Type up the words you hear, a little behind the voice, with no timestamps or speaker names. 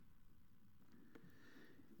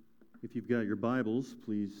If you've got your Bibles,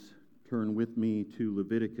 please turn with me to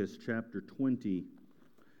Leviticus chapter 20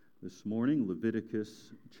 this morning.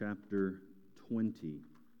 Leviticus chapter 20.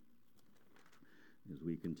 As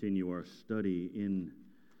we continue our study in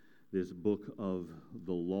this book of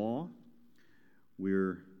the law,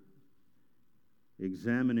 we're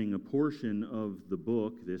examining a portion of the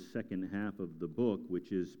book, this second half of the book,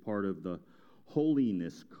 which is part of the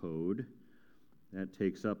Holiness Code. That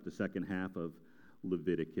takes up the second half of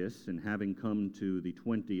Leviticus, and having come to the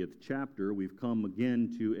 20th chapter, we've come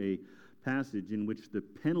again to a passage in which the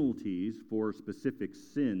penalties for specific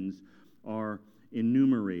sins are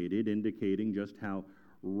enumerated, indicating just how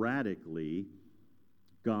radically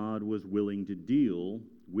God was willing to deal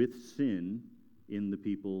with sin in the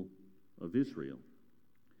people of Israel.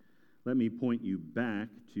 Let me point you back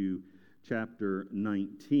to chapter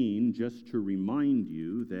 19 just to remind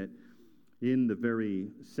you that in the very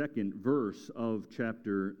second verse of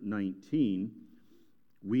chapter 19,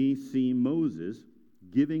 we see Moses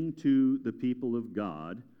giving to the people of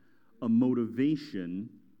God a motivation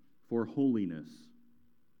for holiness.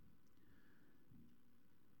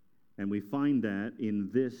 And we find that in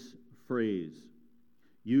this phrase,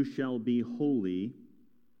 "You shall be holy,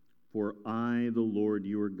 for I, the Lord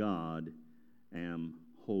your God, am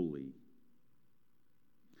holy."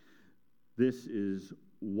 This is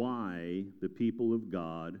why the people of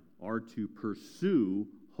God are to pursue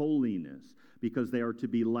holiness, because they are to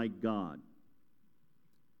be like God.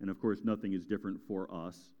 And of course, nothing is different for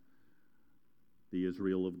us, the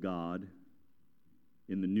Israel of God,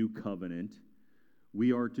 in the new covenant.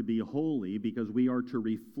 We are to be holy because we are to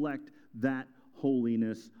reflect that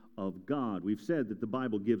holiness of God. We've said that the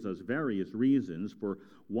Bible gives us various reasons for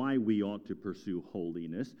why we ought to pursue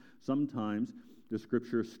holiness. Sometimes the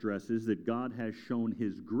Scripture stresses that God has shown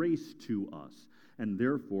His grace to us, and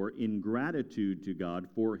therefore, in gratitude to God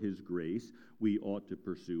for His grace, we ought to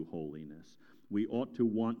pursue holiness. We ought to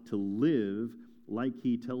want to live like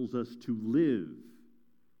He tells us to live.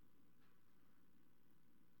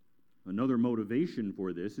 Another motivation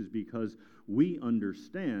for this is because we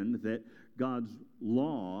understand that God's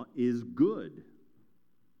law is good.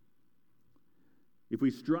 If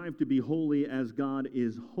we strive to be holy as God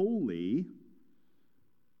is holy,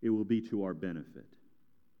 it will be to our benefit.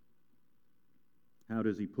 How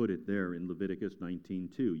does he put it there in Leviticus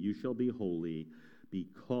 19:2? "You shall be holy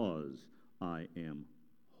because I am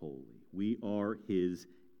holy." We are his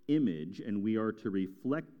image, and we are to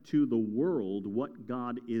reflect to the world what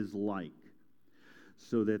God is like,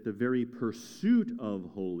 so that the very pursuit of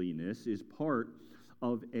holiness is part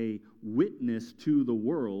of a witness to the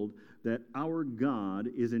world that our God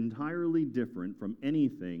is entirely different from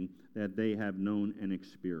anything that they have known and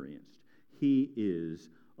experienced. He is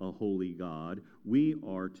a holy God. We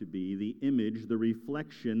are to be the image, the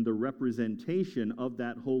reflection, the representation of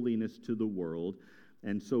that holiness to the world.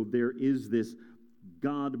 And so there is this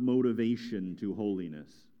God motivation to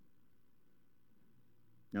holiness.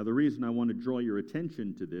 Now, the reason I want to draw your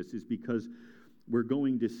attention to this is because we're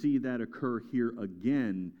going to see that occur here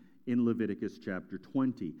again in Leviticus chapter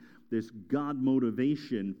 20. This God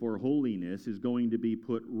motivation for holiness is going to be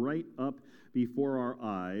put right up before our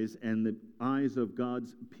eyes and the eyes of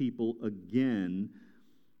God's people again.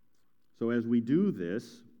 So as we do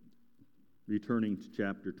this, returning to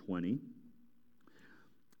chapter 20,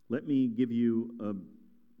 let me give you a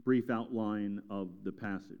brief outline of the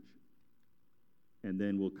passage. And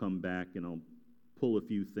then we'll come back and I'll pull a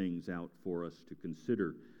few things out for us to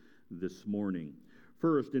consider this morning.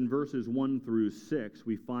 First, in verses 1 through 6,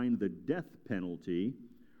 we find the death penalty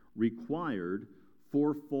required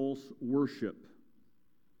for false worship.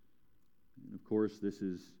 And of course, this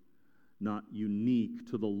is not unique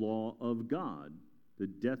to the law of God. The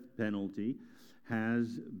death penalty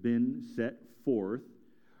has been set forth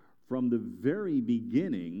from the very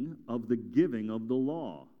beginning of the giving of the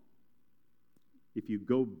law. If you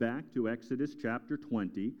go back to Exodus chapter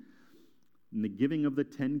 20, in the giving of the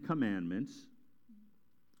Ten Commandments,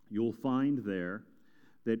 you'll find there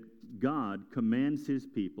that God commands his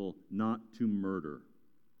people not to murder.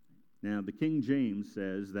 Now, the King James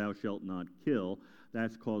says, "Thou shalt not kill."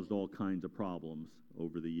 That's caused all kinds of problems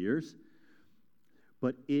over the years.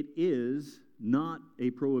 But it is not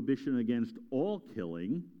a prohibition against all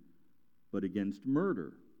killing, but against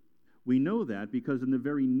murder. We know that because in the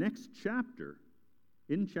very next chapter,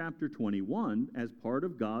 in chapter 21, as part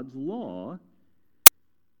of God's law,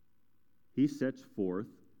 he sets forth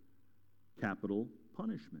capital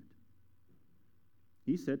punishment.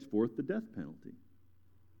 He sets forth the death penalty.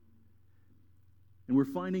 And we're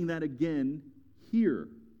finding that again here.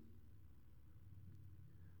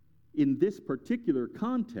 in this particular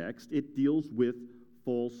context, it deals with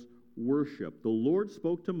false worship. The Lord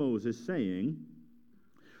spoke to Moses, saying,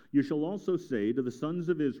 "You shall also say to the sons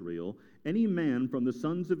of Israel, any man from the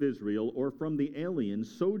sons of Israel or from the aliens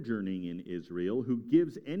sojourning in Israel who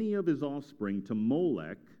gives any of his offspring to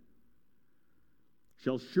Molech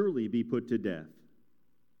shall surely be put to death.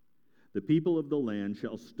 The people of the land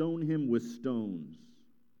shall stone him with stones.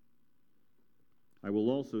 I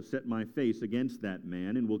will also set my face against that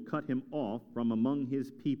man and will cut him off from among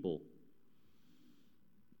his people,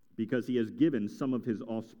 because he has given some of his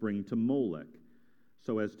offspring to Molech,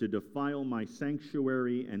 so as to defile my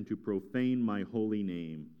sanctuary and to profane my holy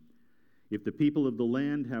name. If the people of the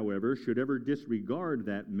land, however, should ever disregard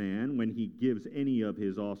that man when he gives any of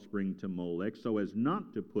his offspring to Molech, so as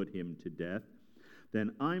not to put him to death,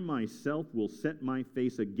 then I myself will set my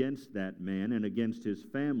face against that man and against his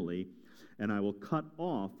family, and I will cut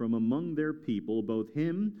off from among their people both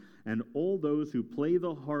him and all those who play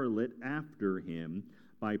the harlot after him,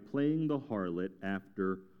 by playing the harlot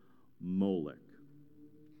after Molech."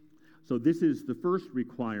 So this is the first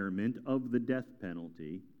requirement of the death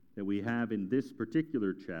penalty that we have in this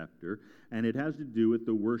particular chapter, and it has to do with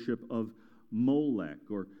the worship of Molech,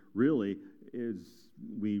 or really, as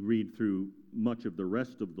we read through much of the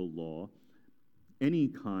rest of the law, any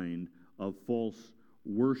kind of false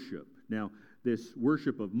worship. Now, this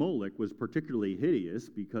worship of Molech was particularly hideous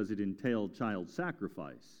because it entailed child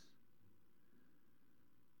sacrifice.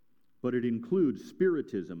 But it includes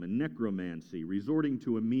spiritism and necromancy, resorting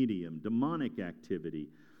to a medium, demonic activity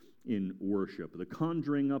in worship, the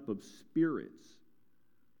conjuring up of spirits.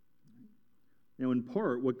 Now, in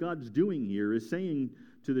part, what God's doing here is saying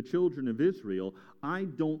to the children of Israel, I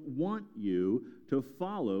don't want you to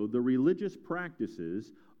follow the religious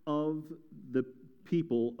practices of the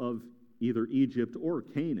people of either Egypt or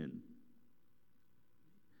Canaan.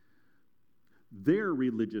 Their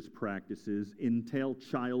religious practices entail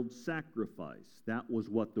child sacrifice. That was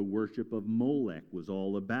what the worship of Molech was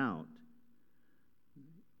all about.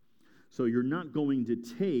 So you're not going to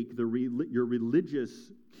take your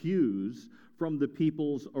religious cues from the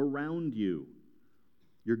peoples around you.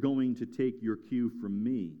 You're going to take your cue from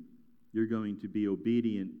me. You're going to be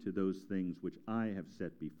obedient to those things which I have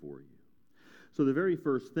set before you. So the very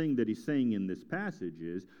first thing that he's saying in this passage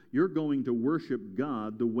is, you're going to worship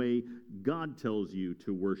God the way God tells you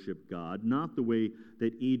to worship God, not the way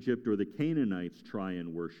that Egypt or the Canaanites try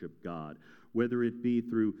and worship God, whether it be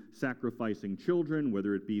through sacrificing children,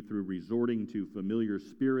 whether it be through resorting to familiar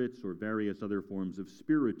spirits or various other forms of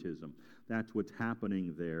spiritism. That's what's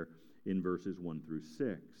happening there in verses 1 through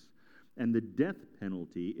 6. And the death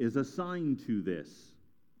penalty is assigned to this.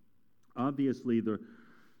 Obviously, the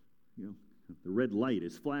red light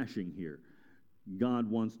is flashing here. God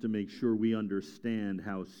wants to make sure we understand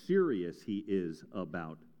how serious he is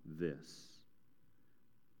about this.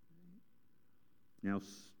 Now,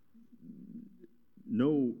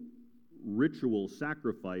 no ritual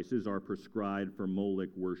sacrifices are prescribed for Molech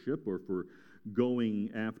worship or for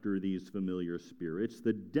going after these familiar spirits.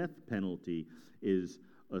 The death penalty is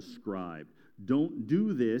ascribed. Don't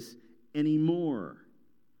do this anymore.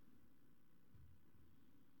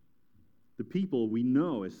 The people, we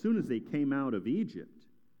know, as soon as they came out of Egypt,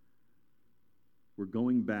 were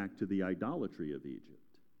going back to the idolatry of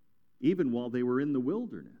Egypt, even while they were in the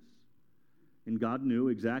wilderness. And God knew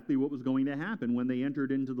exactly what was going to happen when they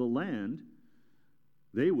entered into the land.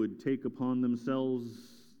 They would take upon themselves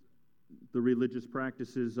the religious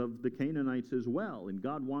practices of the Canaanites as well. And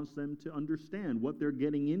God wants them to understand what they're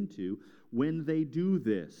getting into when they do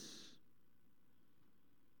this.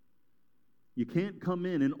 You can't come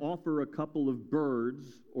in and offer a couple of birds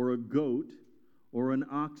or a goat or an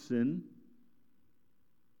oxen.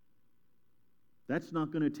 That's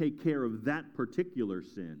not going to take care of that particular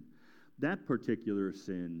sin. That particular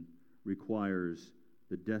sin requires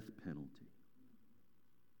the death penalty.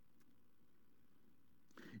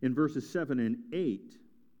 In verses 7 and 8,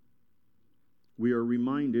 we are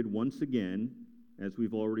reminded once again, as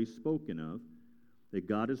we've already spoken of, that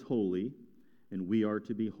God is holy and we are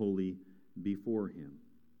to be holy before him.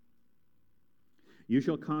 You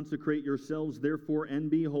shall consecrate yourselves, therefore, and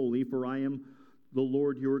be holy, for I am the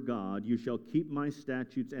Lord your God. You shall keep my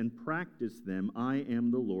statutes and practice them. I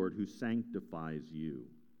am the Lord who sanctifies you.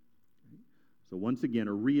 So once again,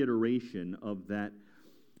 a reiteration of that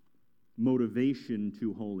motivation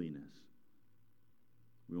to holiness.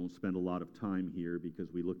 We won't spend a lot of time here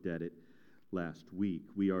because we looked at it last week.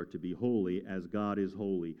 We are to be holy as God is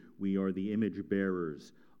holy. We are the image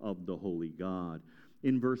bearers of the holy God.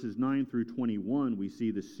 In verses 9 through 21, we see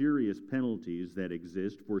the serious penalties that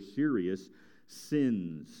exist for serious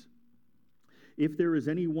sins. If there is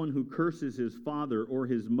anyone who curses his father or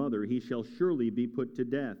his mother, he shall surely be put to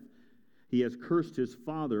death. He has cursed his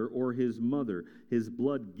father or his mother. His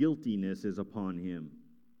blood guiltiness is upon him.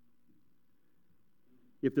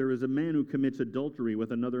 If there is a man who commits adultery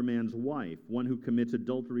with another man's wife, one who commits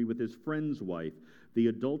adultery with his friend's wife, the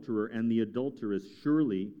adulterer and the adulteress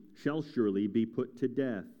shall surely be put to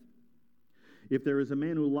death. If there is a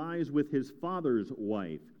man who lies with his father's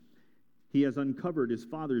wife, he has uncovered his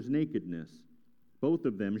father's nakedness. Both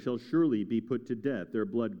of them shall surely be put to death. Their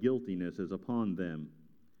blood guiltiness is upon them.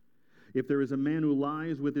 If there is a man who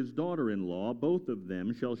lies with his daughter-in-law, both of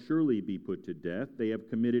them shall surely be put to death. They have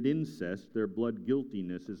committed incest. Their blood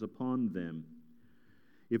guiltiness is upon them.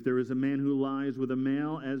 If there is a man who lies with a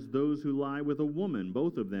male as those who lie with a woman,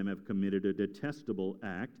 both of them have committed a detestable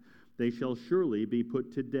act. They shall surely be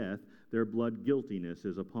put to death. Their blood guiltiness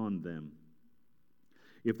is upon them.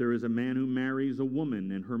 If there is a man who marries a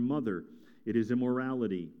woman and her mother, it is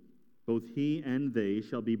immorality. Both he and they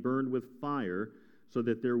shall be burned with fire, so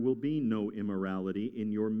that there will be no immorality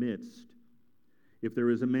in your midst. If there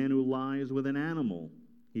is a man who lies with an animal,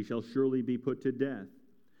 he shall surely be put to death.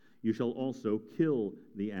 You shall also kill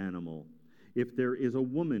the animal. If there is a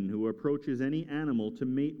woman who approaches any animal to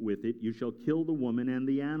mate with it, you shall kill the woman and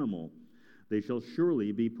the animal. They shall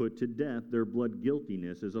surely be put to death. Their blood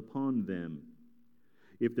guiltiness is upon them.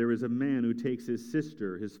 If there is a man who takes his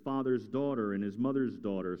sister, his father's daughter, and his mother's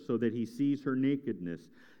daughter, so that he sees her nakedness,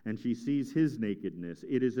 and she sees his nakedness,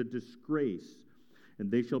 it is a disgrace,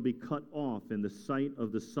 and they shall be cut off in the sight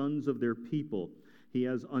of the sons of their people. He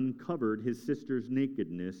has uncovered his sister's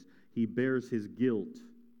nakedness, he bears his guilt.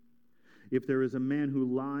 If there is a man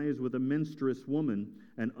who lies with a menstruous woman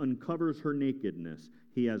and uncovers her nakedness,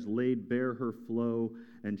 he has laid bare her flow,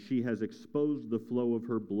 and she has exposed the flow of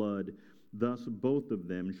her blood. Thus both of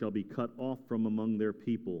them shall be cut off from among their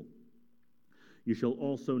people. You shall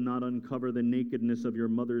also not uncover the nakedness of your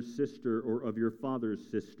mother's sister or of your father's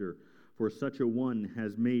sister, for such a one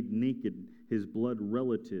has made naked his blood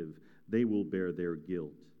relative. They will bear their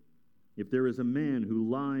guilt. If there is a man who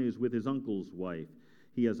lies with his uncle's wife,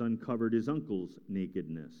 he has uncovered his uncle's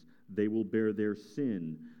nakedness. They will bear their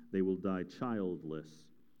sin. They will die childless.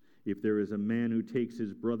 If there is a man who takes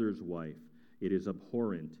his brother's wife, it is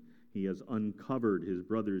abhorrent. He has uncovered his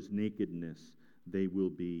brother's nakedness. They will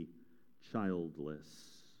be childless.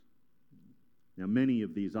 Now, many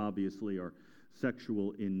of these obviously are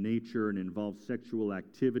sexual in nature and involve sexual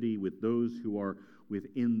activity with those who are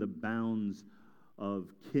within the bounds of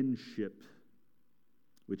kinship,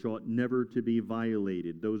 which ought never to be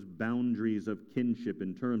violated, those boundaries of kinship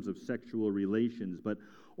in terms of sexual relations. But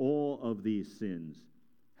all of these sins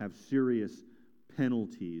have serious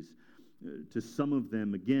penalties. To some of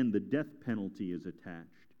them, again, the death penalty is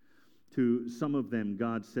attached. To some of them,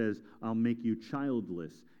 God says, I'll make you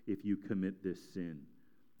childless if you commit this sin.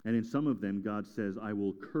 And in some of them, God says, I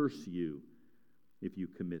will curse you if you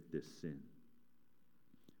commit this sin.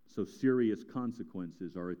 So serious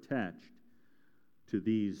consequences are attached to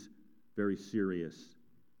these very serious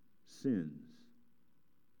sins.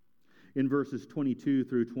 In verses 22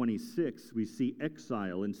 through 26, we see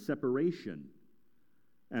exile and separation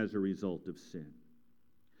as a result of sin.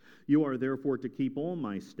 You are therefore to keep all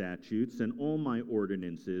my statutes and all my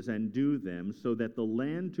ordinances and do them, so that the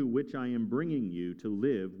land to which I am bringing you to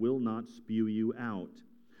live will not spew you out.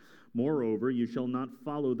 Moreover, you shall not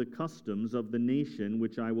follow the customs of the nation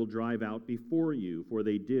which I will drive out before you, for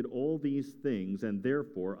they did all these things, and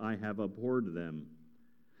therefore I have abhorred them.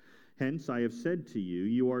 Hence I have said to you,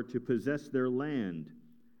 you are to possess their land,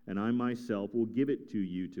 and I myself will give it to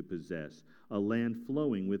you to possess, a land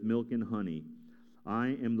flowing with milk and honey.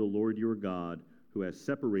 I am the Lord your God, who has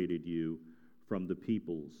separated you from the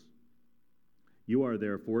peoples. You are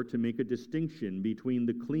therefore to make a distinction between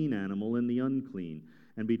the clean animal and the unclean,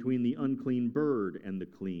 and between the unclean bird and the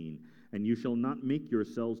clean. And you shall not make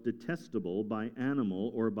yourselves detestable by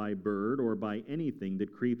animal or by bird or by anything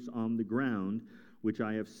that creeps on the ground, which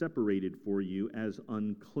I have separated for you as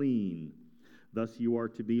unclean. Thus you are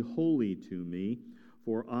to be holy to me,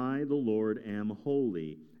 for I, the Lord, am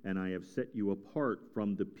holy, and I have set you apart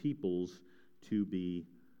from the peoples to be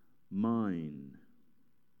mine.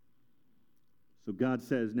 So God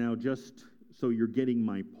says, now just so you're getting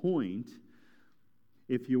my point,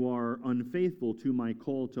 if you are unfaithful to my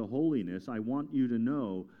call to holiness, I want you to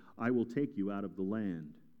know I will take you out of the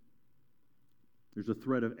land. There's a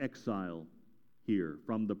threat of exile here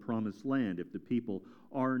from the promised land if the people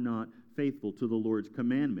are not faithful to the Lord's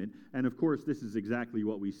commandment. And of course, this is exactly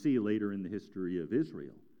what we see later in the history of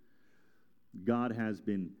Israel. God has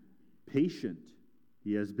been patient.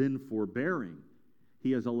 He has been forbearing.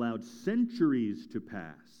 He has allowed centuries to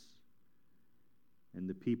pass. And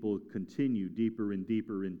the people continue deeper and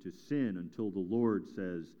deeper into sin until the Lord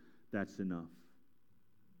says, that's enough.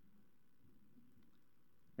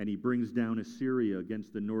 And he brings down Assyria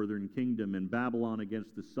against the northern kingdom and Babylon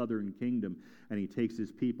against the southern kingdom, and he takes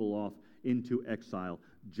his people off into exile,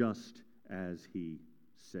 just as he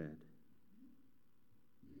said.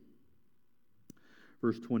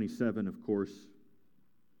 Verse 27, of course,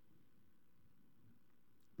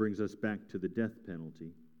 brings us back to the death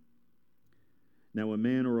penalty. Now a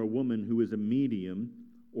man or a woman who is a medium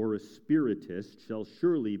or a spiritist shall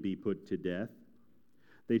surely be put to death.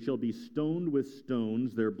 They shall be stoned with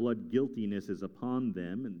stones. Their blood guiltiness is upon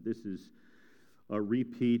them. And this is a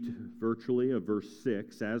repeat virtually of verse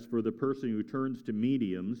 6. As for the person who turns to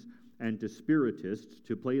mediums and to spiritists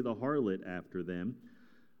to play the harlot after them,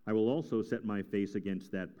 I will also set my face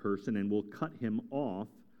against that person and will cut him off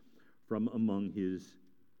from among his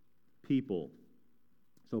people.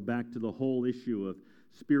 So back to the whole issue of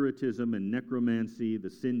spiritism and necromancy, the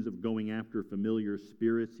sins of going after familiar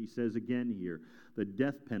spirits. He says again here, the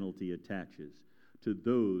death penalty attaches to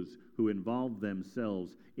those who involve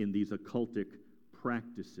themselves in these occultic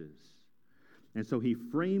practices. And so he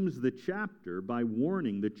frames the chapter by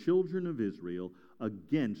warning the children of Israel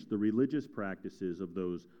against the religious practices of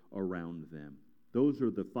those around them. Those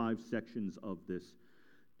are the 5 sections of this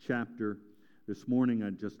chapter. This morning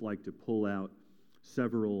I'd just like to pull out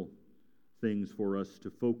several things for us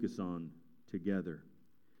to focus on together.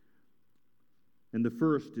 And the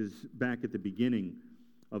first is back at the beginning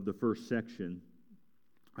of the first section.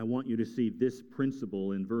 I want you to see this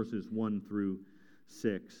principle in verses 1 through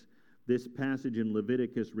 6. This passage in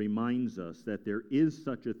Leviticus reminds us that there is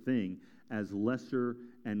such a thing as lesser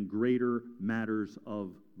and greater matters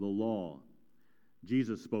of the law.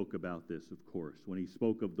 Jesus spoke about this, of course, when he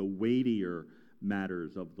spoke of the weightier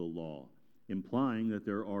matters of the law, implying that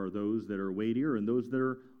there are those that are weightier and those that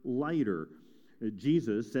are lighter.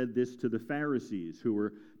 Jesus said this to the Pharisees who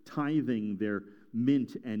were tithing their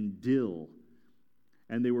mint and dill,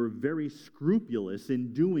 and they were very scrupulous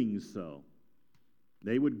in doing so.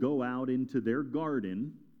 They would go out into their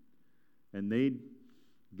garden, and they'd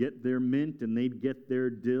get their mint and they'd get their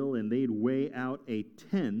dill, and they'd weigh out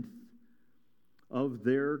 1/10 of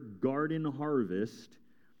their garden harvest,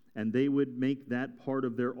 and they would make that part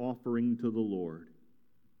of their offering to the Lord.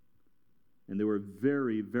 And they were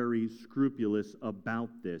very, very scrupulous about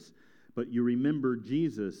this. But you remember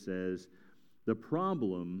Jesus says, the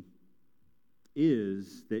problem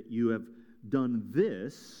is that you have done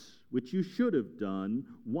this, which you should have done,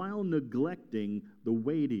 while neglecting the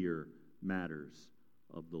weightier matters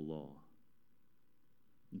of the law.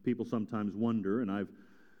 And people sometimes wonder, and I've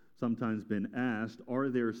sometimes been asked, are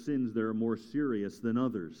there sins that are more serious than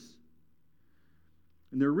others?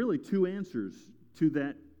 And there are really 2 answers to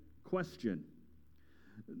that question.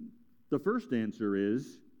 The first answer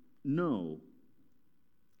is no,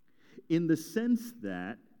 in the sense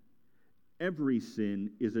that every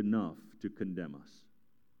sin is enough to condemn us.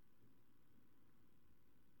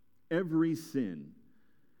 Every sin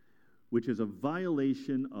which is a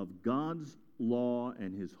violation of God's law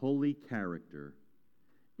and his holy character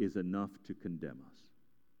is enough to condemn us.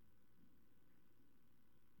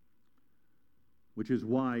 Which is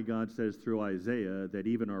why God says through Isaiah that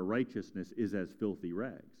even our righteousness is as filthy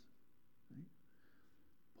rags. Right?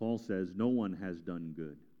 Paul says no one has done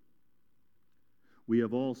good. We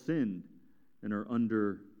have all sinned and are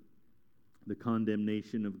under the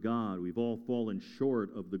condemnation of God. We've all fallen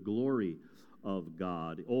short of the glory of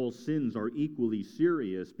God. All sins are equally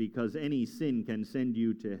serious because any sin can send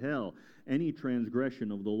you to hell. Any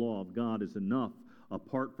transgression of the law of God is enough,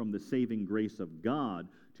 apart from the saving grace of God,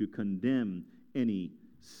 to condemn any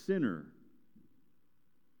sinner.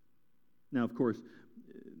 Now, of course,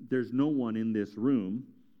 there's no one in this room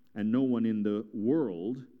and no one in the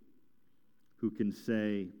world who can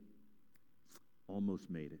say, almost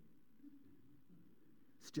made it.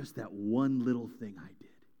 It's just that one little thing I did.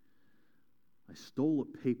 I stole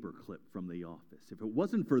a paper clip from the office. If it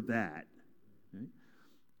wasn't for that, right,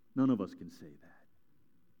 none of us can say that.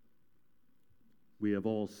 We have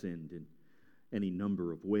all sinned in any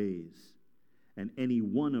number of ways, and any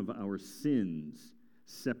one of our sins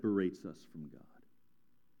separates us from God.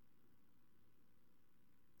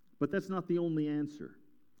 But that's not the only answer.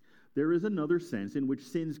 There is another sense in which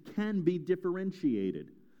sins can be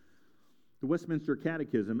differentiated. The Westminster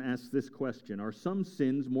Catechism asks this question: are some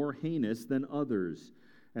sins more heinous than others?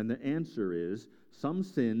 And the answer is, some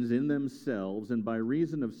sins in themselves and by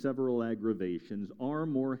reason of several aggravations are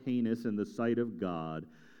more heinous in the sight of God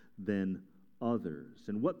than others.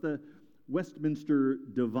 And what the Westminster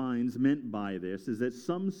divines meant by this is that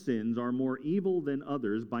some sins are more evil than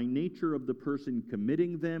others by nature of the person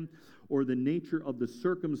committing them or the nature of the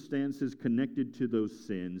circumstances connected to those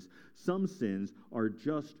sins. Some sins are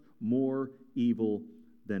just more evil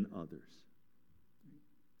than others.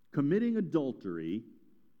 Committing adultery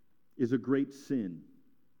is a great sin.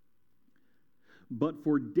 But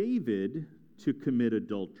for David to commit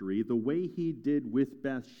adultery the way he did with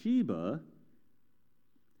Bathsheba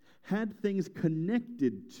had things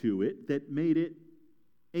connected to it that made it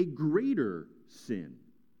a greater sin.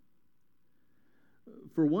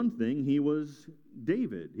 For one thing, he was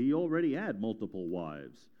David. He already had multiple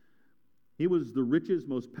wives. He was the richest,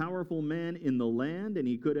 most powerful man in the land, and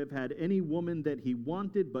he could have had any woman that he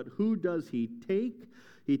wanted, but who does he take?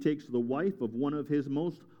 He takes the wife of one of his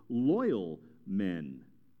most loyal men.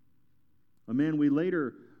 A man we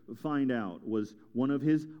later find out was one of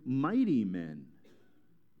his mighty men.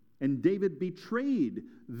 And David betrayed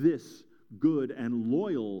this good and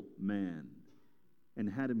loyal man and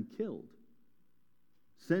had him killed,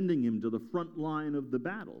 sending him to the front line of the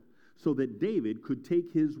battle so that David could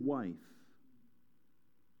take his wife.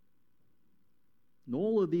 And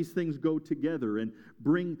all of these things go together and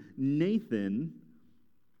bring Nathan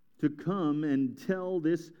to come and tell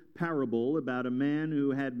this parable about a man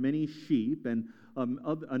who had many sheep and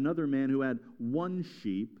another man who had one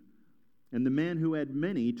sheep. And the man who had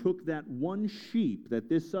many took that one sheep that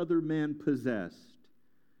this other man possessed.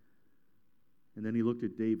 And then he looked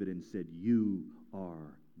at David and said, "You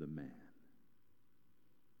are the man."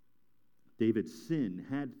 David's sin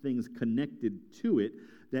had things connected to it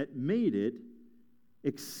that made it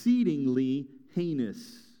exceedingly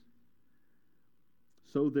heinous.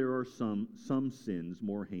 So there are some sins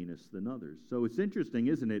more heinous than others. So it's interesting,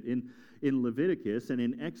 isn't it? In Leviticus and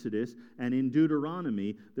in Exodus and in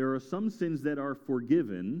Deuteronomy, there are some sins that are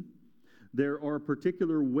forgiven. There are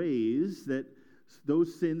particular ways that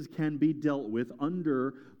those sins can be dealt with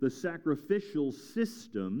under the sacrificial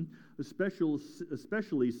system,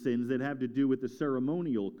 especially sins that have to do with the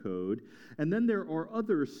ceremonial code. And then there are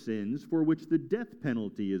other sins for which the death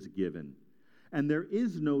penalty is given. And there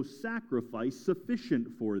is no sacrifice sufficient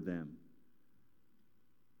for them.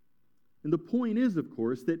 And the point is, of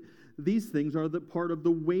course, that these things are the part of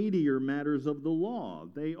the weightier matters of the law.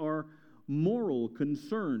 They are moral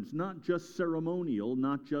concerns, not just ceremonial,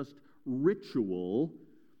 not just ritual,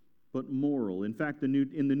 but moral. In fact, in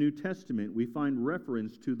the New Testament, we find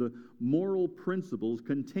reference to the moral principles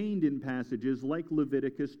contained in passages like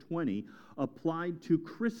Leviticus 20 applied to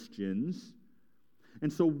Christians.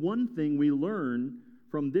 And so one thing we learn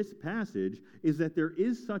from this passage is that there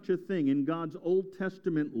is such a thing in God's Old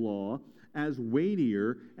Testament law as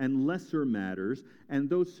weightier and lesser matters, and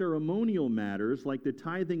those ceremonial matters, like the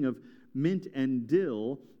tithing of mint and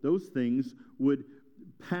dill, those things would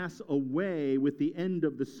pass away with the end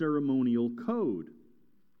of the ceremonial code.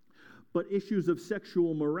 But issues of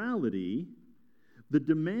sexual morality, the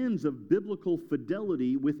demands of biblical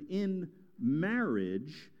fidelity within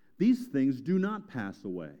marriage, these things do not pass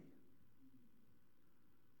away.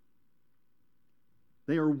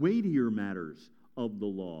 They are weightier matters of the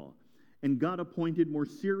law. And God appointed more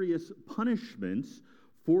serious punishments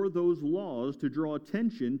for those laws to draw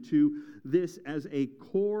attention to this as a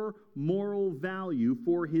core moral value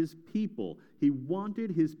for his people. He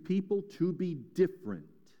wanted his people to be different.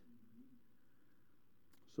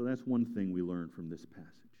 So that's one thing we learn from this passage.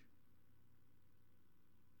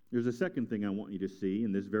 There's a second thing I want you to see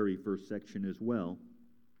in this very first section as well.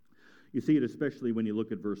 You see it especially when you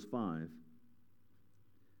look at verse 5.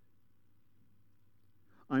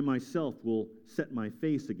 I myself will set my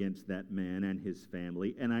face against that man and his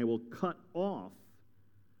family, and I will cut off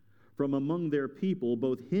from among their people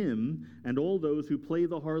both him and all those who play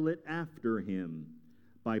the harlot after him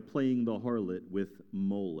by playing the harlot with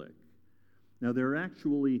Molech. Now, there are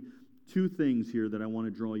actually two things here that I want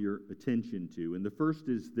to draw your attention to. And the first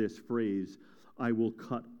is this phrase, I will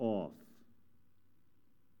cut off.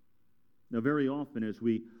 Now, very often as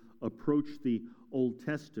we approach the Old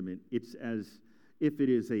Testament, it's as if it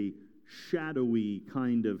is a shadowy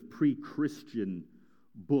kind of pre-Christian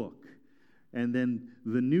book. And then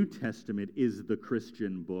the New Testament is the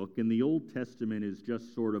Christian book, and the Old Testament is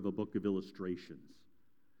just sort of a book of illustrations.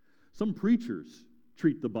 Some preachers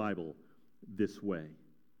treat the Bible this way.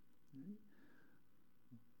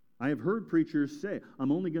 I have heard preachers say,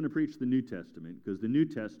 I'm only going to preach the New Testament because the New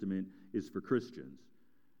Testament is for Christians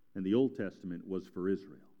and the Old Testament was for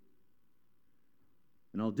Israel.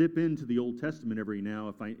 And I'll dip into the Old Testament every now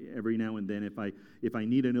and then if I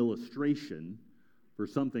need an illustration for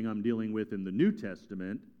something I'm dealing with in the New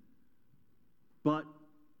Testament. But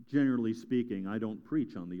generally speaking, I don't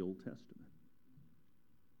preach on the Old Testament.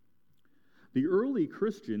 The early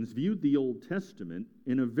Christians viewed the Old Testament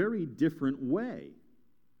in a very different way.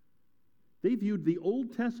 They viewed the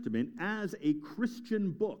Old Testament as a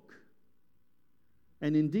Christian book.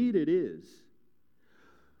 And indeed it is.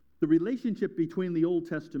 The relationship between the Old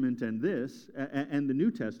Testament and the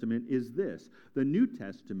New Testament is this. The New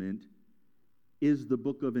Testament is the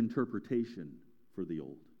book of interpretation for the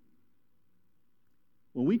Old.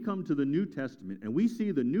 When we come to the New Testament and we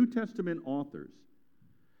see the New Testament authors,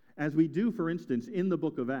 as we do, for instance, in the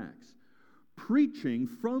book of Acts, preaching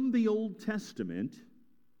from the Old Testament,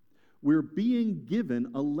 we're being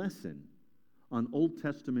given a lesson on Old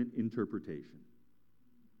Testament interpretation.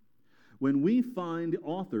 When we find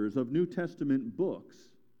authors of New Testament books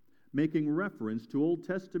making reference to Old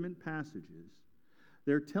Testament passages,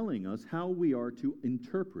 they're telling us how we are to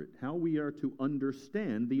interpret, how we are to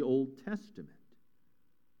understand the Old Testament.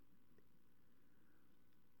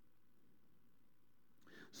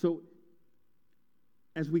 So,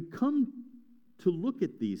 as we come to look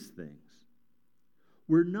at these things,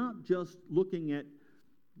 we're not just looking at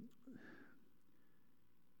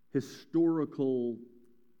historical,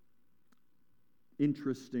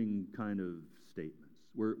 interesting kind of statements.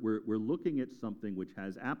 We're looking at something which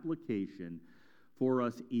has application for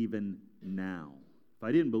us even now. If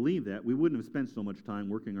I didn't believe that, we wouldn't have spent so much time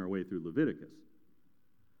working our way through Leviticus.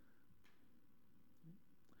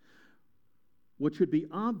 What should be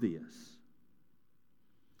obvious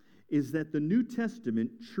is that the New Testament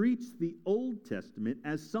treats the Old Testament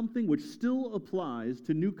as something which still applies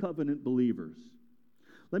to New Covenant believers.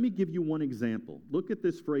 Let me give you one example. Look at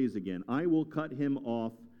this phrase again. I will cut him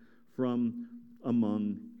off from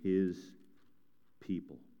among his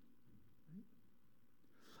people.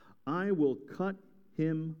 I will cut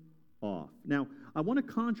him off. Now, I want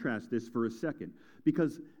to contrast this for a second,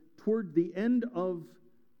 because toward the end of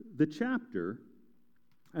the chapter,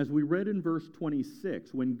 as we read in verse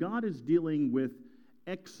 26, when God is dealing with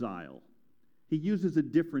exile, he uses a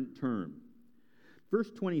different term. Verse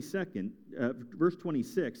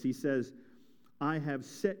 26, he says, I have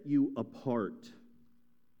set you apart.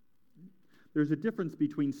 There's a difference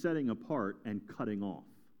between setting apart and cutting off.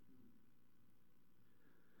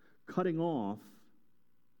 Cutting off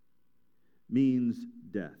means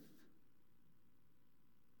death.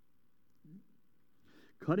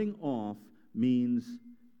 Cutting off means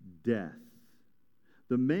death.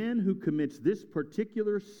 The man who commits this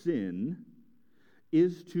particular sin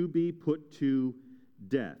is to be put to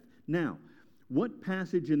death. Now, what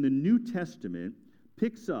passage in the New Testament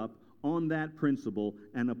picks up on that principle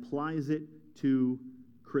and applies it to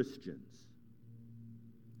Christians?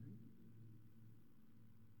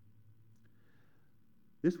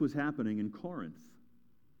 This was happening in Corinth.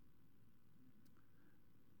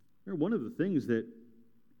 One of the things that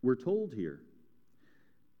we're told here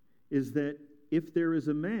is that if there is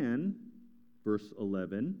a man, verse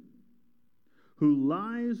 11, who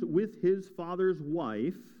lies with his father's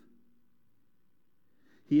wife,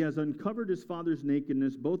 he has uncovered his father's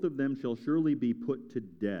nakedness, both of them shall surely be put to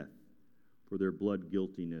death, for their blood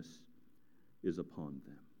guiltiness is upon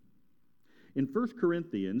them. In 1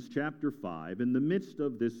 Corinthians chapter 5, in the midst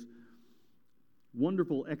of this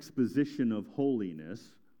wonderful exposition of holiness,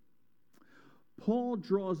 Paul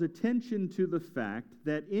draws attention to the fact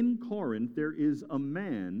that in Corinth there is a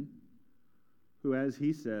man who, as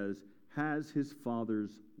he says, has his father's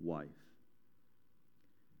wife.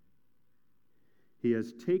 He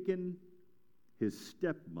has taken his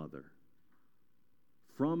stepmother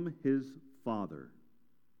from his father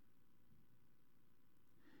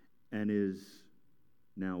and is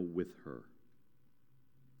now with her.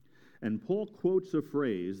 And Paul quotes a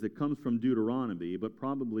phrase that comes from Deuteronomy, but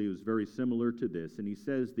probably is very similar to this. And he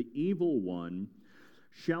says, the evil one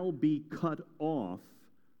shall be cut off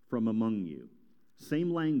from among you.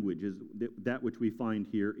 Same language as that which we find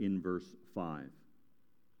here in verse 5.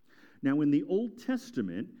 Now, in the Old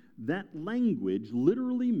Testament, that language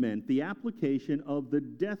literally meant the application of the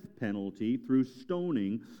death penalty through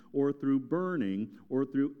stoning or through burning or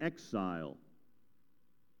through exile.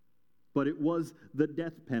 But it was the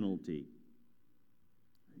death penalty.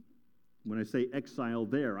 When I say exile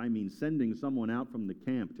there, I mean sending someone out from the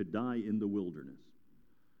camp to die in the wilderness.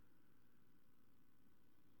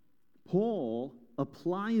 Paul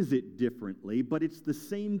applies it differently, but it's the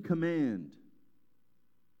same command.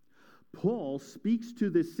 Paul speaks to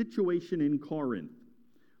this situation in Corinth,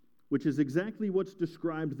 which is exactly what's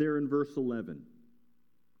described there in verse 11.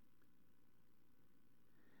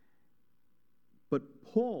 But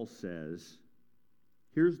Paul says,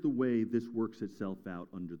 here's the way this works itself out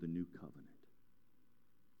under the new covenant.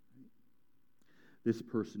 This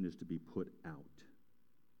person is to be put out.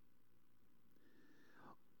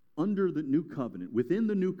 Under the new covenant, within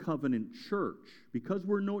the new covenant church, because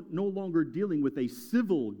we're no longer dealing with a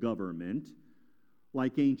civil government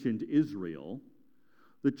like ancient Israel,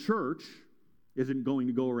 the church isn't going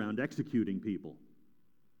to go around executing people.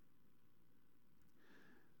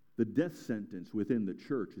 The death sentence within the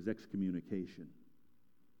church is excommunication.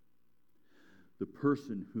 The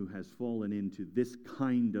person who has fallen into this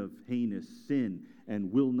kind of heinous sin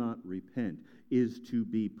and will not repent is to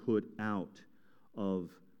be put out of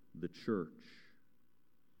the church.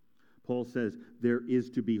 Paul says there is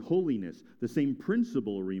to be holiness. The same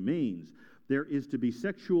principle remains. There is to be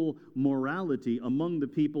sexual morality among the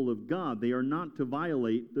people of God. They are not to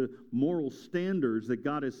violate the moral standards that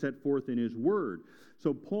God has set forth in His Word.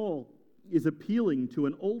 So Paul is appealing to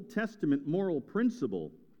an Old Testament moral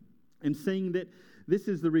principle and saying that this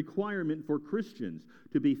is the requirement for Christians,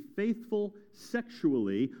 to be faithful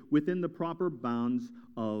sexually within the proper bounds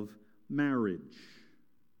of marriage.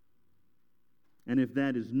 And if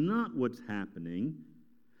that is not what's happening,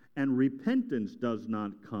 and repentance does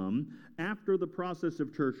not come after the process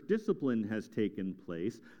of church discipline has taken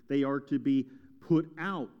place, they are to be put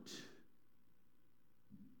out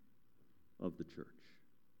of the church.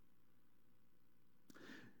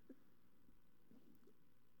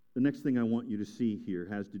 The next thing I want you to see here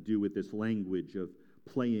has to do with this language of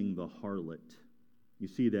playing the harlot. You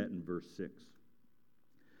see that in verse 6.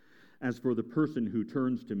 As for the person who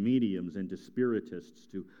turns to mediums and to spiritists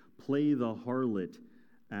to play the harlot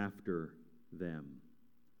after them,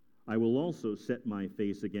 I will also set my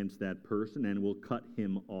face against that person and will cut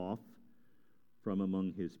him off from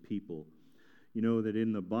among his people. You know that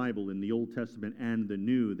in the Bible, in the Old Testament and the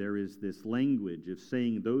New, there is this language of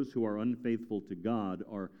saying those who are unfaithful to God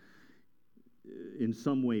are in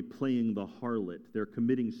some way playing the harlot. They're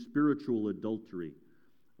committing spiritual adultery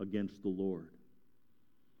against the Lord.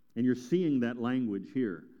 And you're seeing that language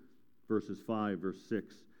here, verses 5, verse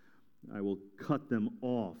 6. I will cut them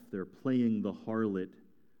off. They're playing the harlot.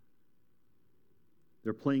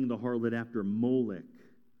 They're playing the harlot after Molech.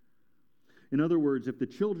 In other words, if the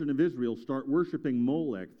children of Israel start worshiping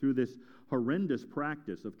Molech through this horrendous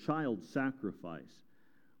practice of child sacrifice,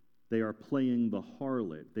 they are playing the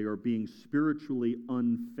harlot. They are being spiritually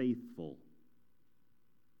unfaithful.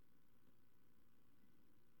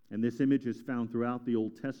 And this image is found throughout the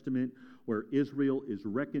Old Testament, where Israel is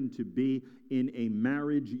reckoned to be in a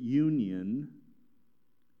marriage union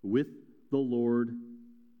with the Lord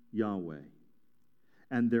Yahweh.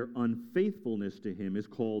 And their unfaithfulness to Him is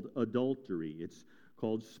called adultery. It's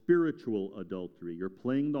called spiritual adultery. You're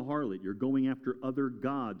playing the harlot. You're going after other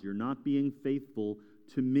gods. You're not being faithful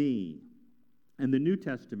to me. And the New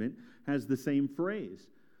Testament has the same phrase.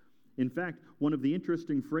 In fact, one of the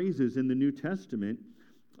interesting phrases in the New Testament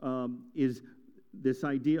is this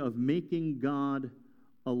idea of making God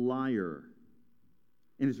a liar.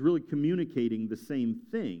 And it's really communicating the same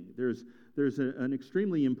thing. There's an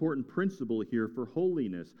extremely important principle here for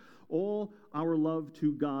holiness. All our love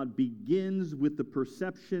to God begins with the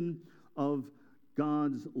perception of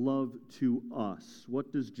God's love to us.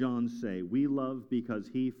 What does John say? We love because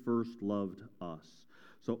He first loved us.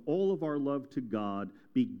 So all of our love to God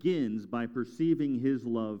begins by perceiving His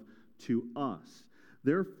love to us.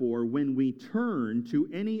 Therefore, when we turn to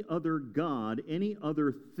any other god, any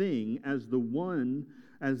other thing as the one,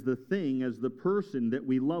 as the thing, as the person that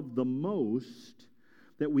we love the most,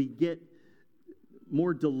 that we get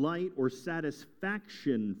more delight or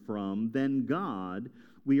satisfaction from than God,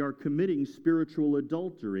 we are committing spiritual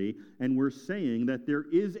adultery, and we're saying that there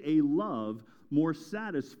is a love more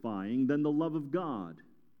satisfying than the love of God.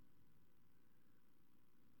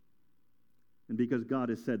 And because God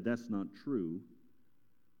has said that's not true,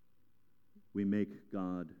 we make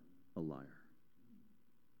God a liar.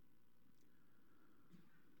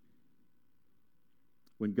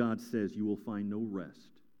 When God says, you will find no rest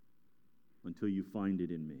until you find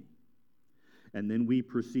it in me. And then we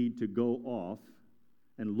proceed to go off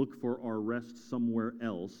and look for our rest somewhere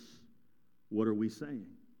else. What are we saying?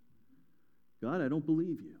 God, I don't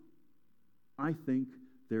believe you. I think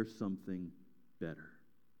there's something better.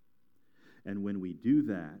 And when we do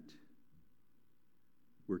that,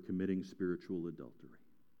 we're committing spiritual adultery.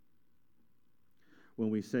 When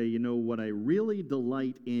we say, you know, what I really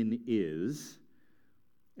delight in is,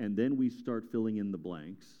 and then we start filling in the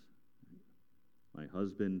blanks. My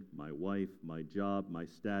husband, my wife, my job, my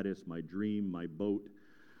status, my dream, my boat,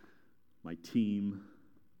 my team.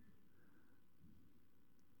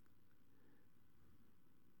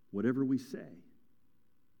 Whatever we say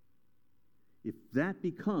if that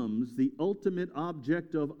becomes the ultimate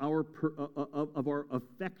object of our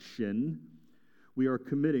affection, we are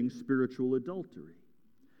committing spiritual adultery.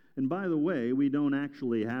 And by the way, we don't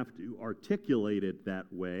actually have to articulate it that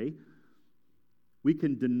way. We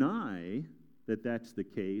can deny that that's the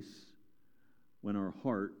case when our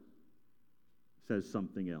heart says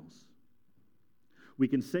something else. We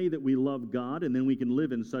can say that we love God, and then we can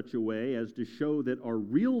live in such a way as to show that our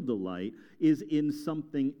real delight is in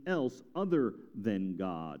something else other than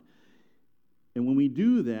God. And when we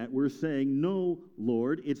do that, we're saying, no,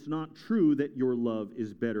 Lord, it's not true that your love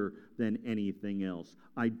is better than anything else.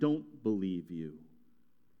 I don't believe you.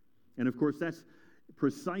 And of course, that's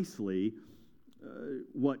precisely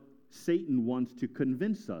what Satan wants to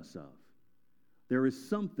convince us of. There is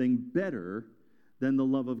something better than the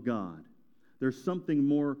love of God. There's something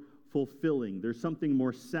more fulfilling. There's something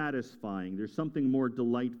more satisfying. There's something more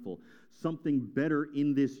delightful. Something better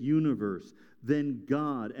in this universe than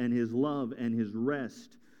God and His love and His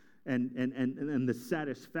rest and the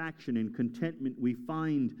satisfaction and contentment we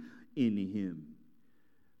find in Him.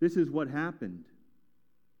 This is what happened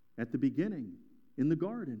at the beginning in the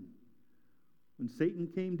garden when Satan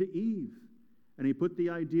came to Eve and he put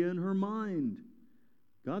the idea in her mind.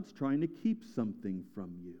 God's trying to keep something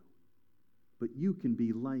from you, but you can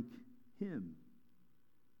be like Him.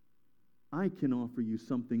 I can offer you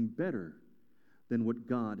something better than what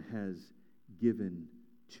God has given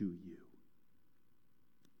to you.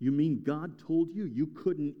 You mean God told you you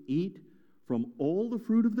couldn't eat from all the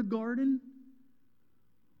fruit of the garden?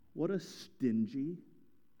 What a stingy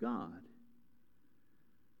God.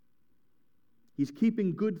 He's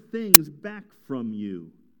keeping good things back from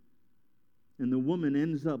you. And the woman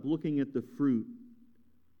ends up looking at the fruit,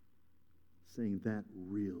 saying, that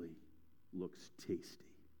really looks tasty.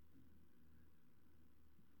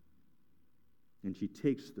 And she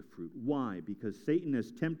takes the fruit. Why? Because Satan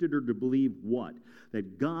has tempted her to believe what?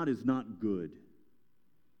 That God is not good.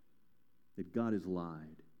 That God has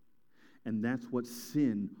lied. And that's what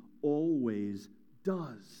sin always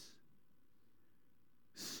does.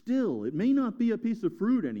 Still, it may not be a piece of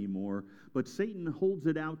fruit anymore, but Satan holds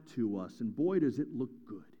it out to us, and boy, does it look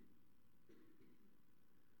good.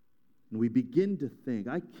 And we begin to think,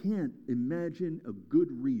 I can't imagine a good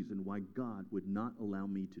reason why God would not allow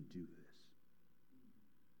me to do this.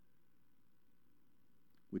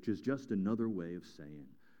 Which is just another way of saying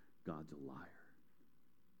God's a liar.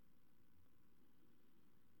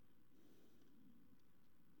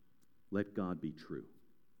 Let God be true,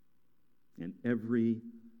 and every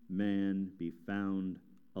man be found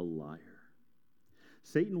a liar.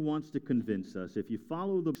 Satan wants to convince us, if you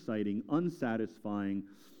follow the exciting, unsatisfying,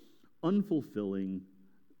 unfulfilling,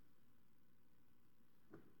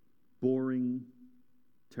 boring,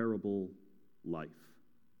 terrible life.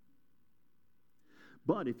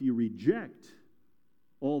 But if you reject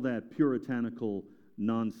all that puritanical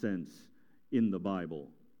nonsense in the Bible,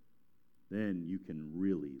 then you can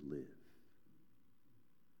really live.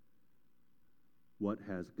 What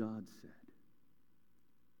has God said?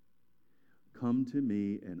 Come to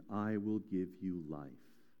me and I will give you life,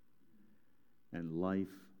 and life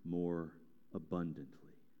more abundantly.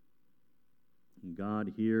 And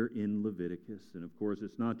God here in Leviticus, and of course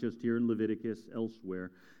it's not just here in Leviticus,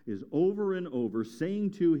 elsewhere, is over and over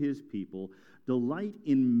saying to His people, delight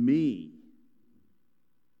in me.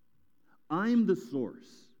 I'm the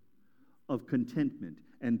source of contentment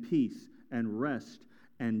and peace and rest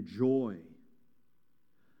and joy.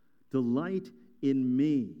 Delight in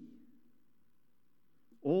me.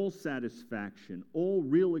 All satisfaction, all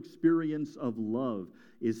real experience of love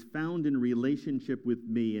is found in relationship with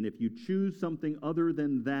me. And if you choose something other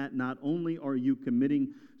than that, not only are you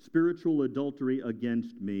committing spiritual adultery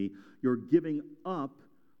against me, you're giving up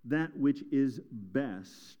that which is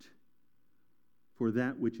best for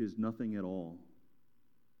that which is nothing at all.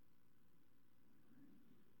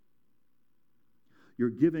 You're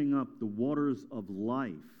giving up the waters of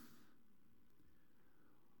life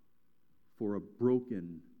for a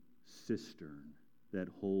broken cistern that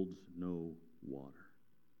holds no water.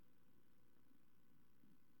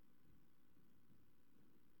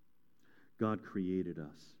 God created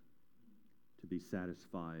us to be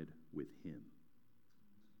satisfied with Him.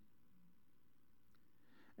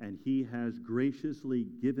 And He has graciously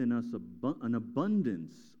given us an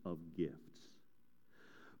abundance of gifts.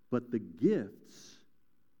 But the gifts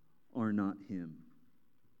are not Him.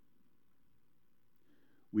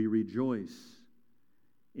 We rejoice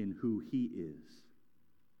in who He is.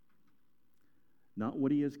 Not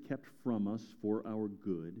what He has kept from us for our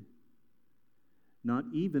good, not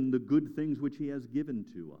even the good things which He has given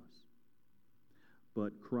to us,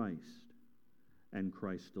 but Christ, and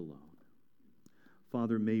Christ alone.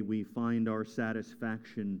 Father, may we find our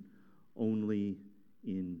satisfaction only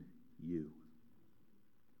in you.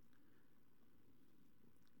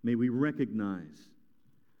 May we recognize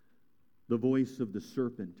the voice of the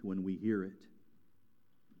serpent when we hear it.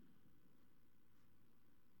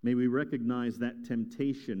 May we recognize that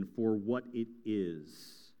temptation for what it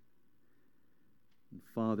is. And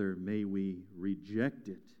Father, may we reject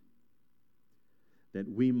it, that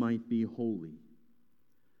we might be holy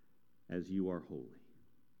as you are holy.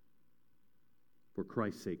 For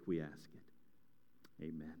Christ's sake we ask it.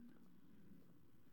 Amen.